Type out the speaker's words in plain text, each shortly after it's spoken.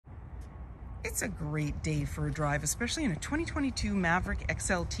It's a great day for a drive, especially in a 2022 Maverick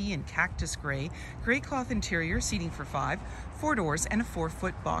XLT in cactus gray cloth interior, seating for 5, 4 doors, and a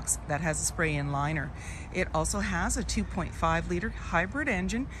 4-foot box that has a spray-in liner. It also has a 2.5-liter hybrid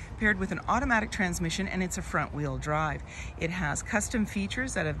engine paired with an automatic transmission, and it's a front-wheel drive. It has custom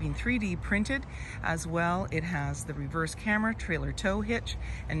features that have been 3D printed as well. It has the reverse camera, trailer tow hitch,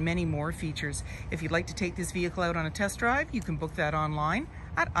 and many more features. If you'd like to take this vehicle out on a test drive, you can book that online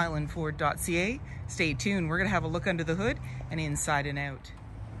at islandford.ca. Stay tuned, we're going to have a look under the hood and inside and out.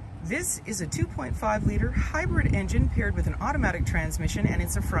 This is a 2.5-liter hybrid engine paired with an automatic transmission, and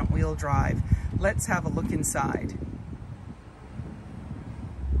it's a front-wheel drive. Let's have a look inside.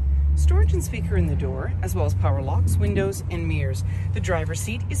 Storage and speaker in the door, as well as power locks, windows, and mirrors. The driver's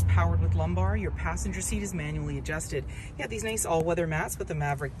seat is powered with lumbar. Your passenger seat is manually adjusted. You have these nice all-weather mats with the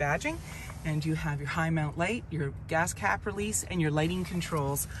Maverick badging, and you have your high mount light, your gas cap release, and your lighting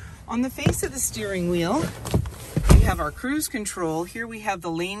controls. On the face of the steering wheel, we have our cruise control. Here we have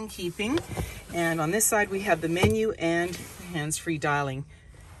the lane keeping, and on this side we have the menu and hands-free dialing.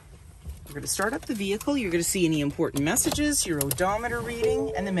 We're going to start up the vehicle. You're going to see any important messages, your odometer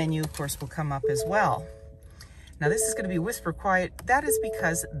reading, and the menu, of course, will come up as well. Now, this is going to be whisper quiet. That is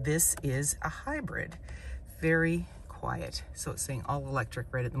because this is a hybrid. Very quiet. So it's saying all electric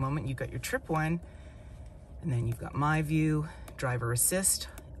right at the moment. You've got your trip one, and then you've got my view, driver assist,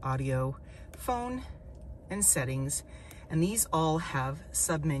 audio, phone, and settings. And these all have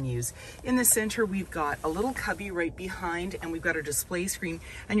sub-menus. In the center, we've got a little cubby right behind, and we've got our display screen.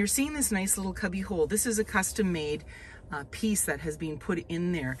 And you're seeing this nice little cubby hole. This is a custom-made piece that has been put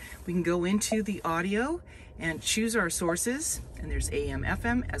in there. We can go into the audio and choose our sources, and there's AM,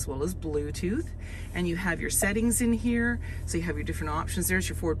 FM, as well as Bluetooth. And you have your settings in here, so you have your different options. There's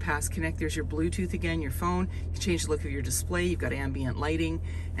your Ford Pass Connect, there's your Bluetooth again, your phone. You can change the look of your display, you've got ambient lighting,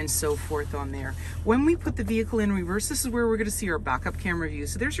 and so forth on there. When we put the vehicle in reverse, this is where we're gonna see our backup camera view.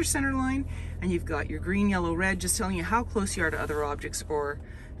 So there's your center line, and you've got your green, yellow, red, just telling you how close you are to other objects or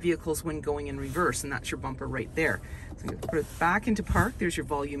vehicles when going in reverse, and that's your bumper right there. So I'm going to put it back into park. There's your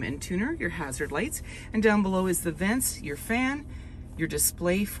volume and tuner, your hazard lights, and down below is the vents, your fan, your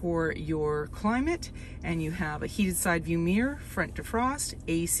display for your climate, and you have a heated side view mirror, front defrost,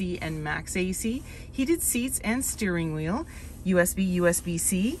 AC and max AC, heated seats and steering wheel, USB,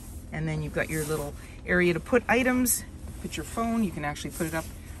 USB-C, and then you've got your little area to put items, put your phone. You can actually put it up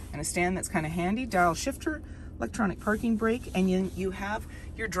on a stand. That's kind of handy. Dial shifter, electronic parking brake, and you have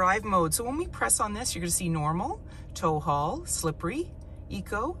your drive mode. So when we press on this, you're going to see normal, tow haul, slippery,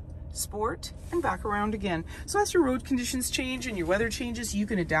 eco, sport, and back around again. So as your road conditions change and your weather changes, you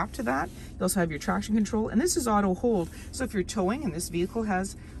can adapt to that. You also have your traction control, and this is auto hold. So if you're towing and this vehicle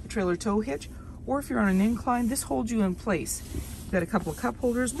has a trailer tow hitch, or if you're on an incline, this holds you in place. You've got a couple of cup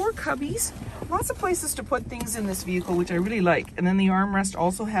holders, more cubbies, lots of places to put things in this vehicle, which I really like. And then the armrest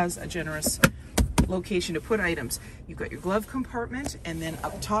also has a generous location to put items. You've got your glove compartment, and then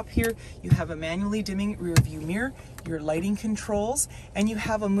up top here you have a manually dimming rear view mirror, your lighting controls, and you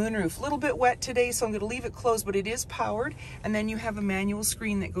have a moonroof. A little bit wet today, so I'm going to leave it closed, but it is powered. And then you have a manual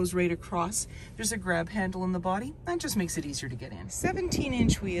screen that goes right across. There's a grab handle in the body. That just makes it easier to get in.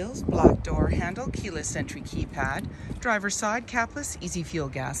 17-inch wheels, black door handle, keyless entry keypad, driver's side capless, easy fuel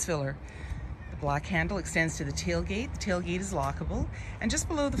gas filler. Black handle extends to the tailgate. The tailgate is lockable, and just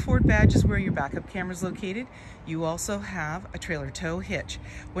below the Ford badge is where your backup camera is located. You also have a trailer tow hitch.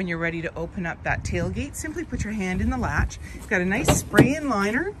 When you're ready to open up that tailgate, simply put your hand in the latch. It's got a nice spray-in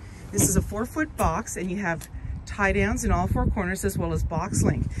liner. This is a 4-foot box, and you have tie downs in all 4 corners as well as box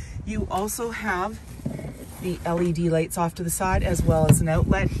link. You also have the LED lights off to the side as well as an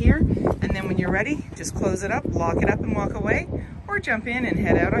outlet here. And then when you're ready, just close it up, lock it up, and walk away, or jump in and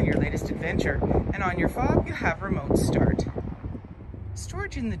head out on your latest adventure. And on your fob, you have remote start.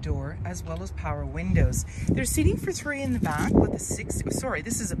 Storage in the door as well as power windows. There's seating for 3 in the back with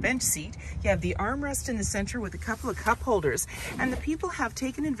this is a bench seat. You have the armrest in the center with a couple of cup holders. And the people have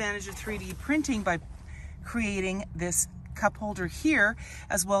taken advantage of 3D printing by creating this cup holder here.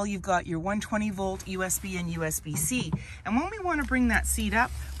 As well, you've got your 120-volt USB and USB-C. And when we want to bring that seat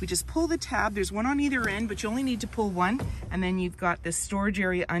up, we just pull the tab. There's one on either end, but you only need to pull one. And then you've got this storage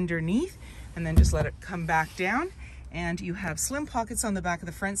area underneath, and then just let it come back down. And you have slim pockets on the back of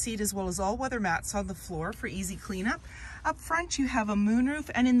the front seat, as well as all-weather mats on the floor for easy cleanup. Up front, you have a moonroof,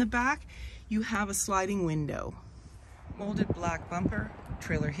 and in the back, you have a sliding window. Molded black bumper,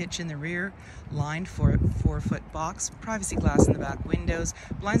 trailer hitch in the rear, lined 4-foot box, privacy glass in the back windows,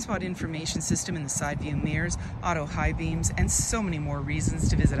 blind spot information system in the side view mirrors, auto high beams, and so many more reasons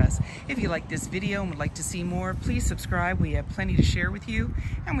to visit us. If you like this video and would like to see more, please subscribe. We have plenty to share with you,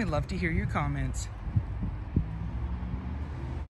 and we'd love to hear your comments.